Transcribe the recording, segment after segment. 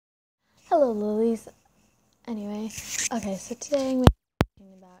Hello, Lilies. Anyway, okay, so today I'm going to be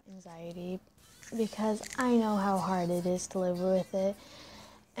talking about anxiety because I know how hard it is to live with it,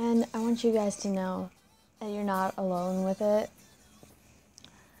 and I want you guys to know that you're not alone with it.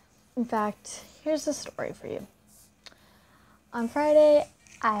 In fact, here's a story for you. On Friday,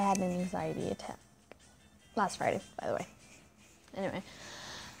 I had an anxiety attack. Last Friday, by the way. Anyway,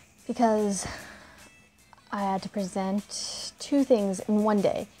 because I had to present 2 things in one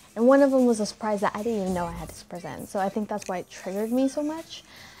day. And one of them was a surprise that I didn't even know I had to present. So I think that's why it triggered me so much.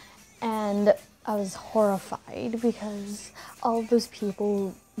 And I was horrified because all of those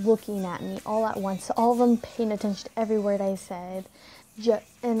people looking at me all at once, all of them paying attention to every word I said.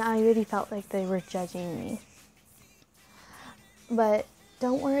 And I really felt like they were judging me. But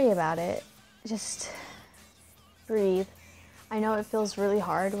don't worry about it. Just breathe. I know it feels really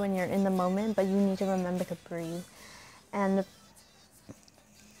hard when you're in the moment, but you need to remember to breathe. And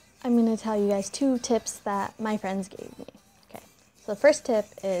I'm going to tell you guys 2 tips that my friends gave me. Okay, so the first tip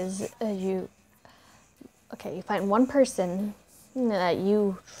is you find one person that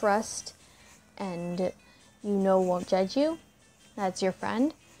you trust and you know won't judge you. That's your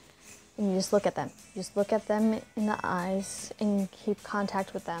friend. And you just look at them. Just look at them in the eyes and keep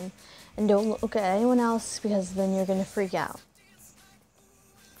contact with them. And don't look at anyone else because then you're going to freak out.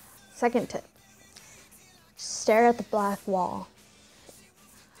 Second tip, stare at the black wall.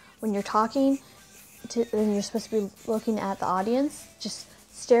 When you're talking, and you're supposed to be looking at the audience, just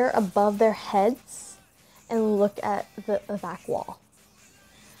stare above their heads and look at the back wall.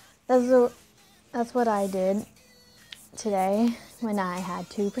 That's what I did today when I had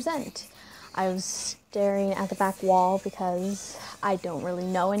to present. I was staring at the back wall because I don't really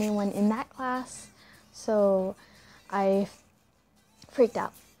know anyone in that class, so I freaked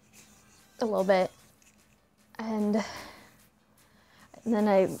out a little bit, and then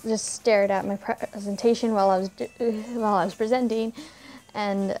I just stared at my presentation while I was presenting,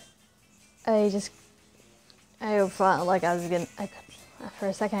 and I felt like for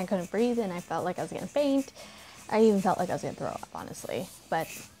a second I couldn't breathe, and I felt like I was gonna faint. I even felt like I was gonna throw up, honestly, but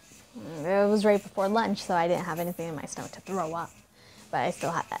it was right before lunch, so I didn't have anything in my stomach to throw up, but I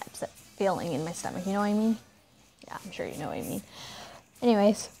still had that upset feeling in my stomach, you know what I mean? Yeah, I'm sure you know what I mean.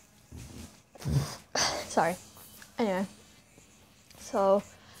 Anyways, sorry. Anyway, so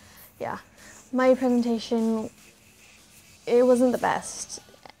yeah, my presentation, it wasn't the best,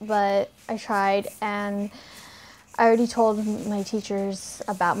 but I tried, and I already told my teachers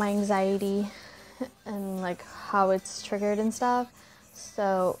about my anxiety and like how it's triggered and stuff.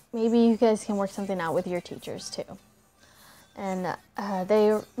 So maybe you guys can work something out with your teachers too. And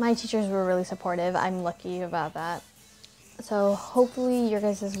my teachers were really supportive. I'm lucky about that. So hopefully your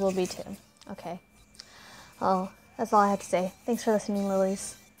guys' will be too. Okay. Well, that's all I have to say. Thanks for listening,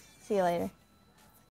 Lilies. See you later.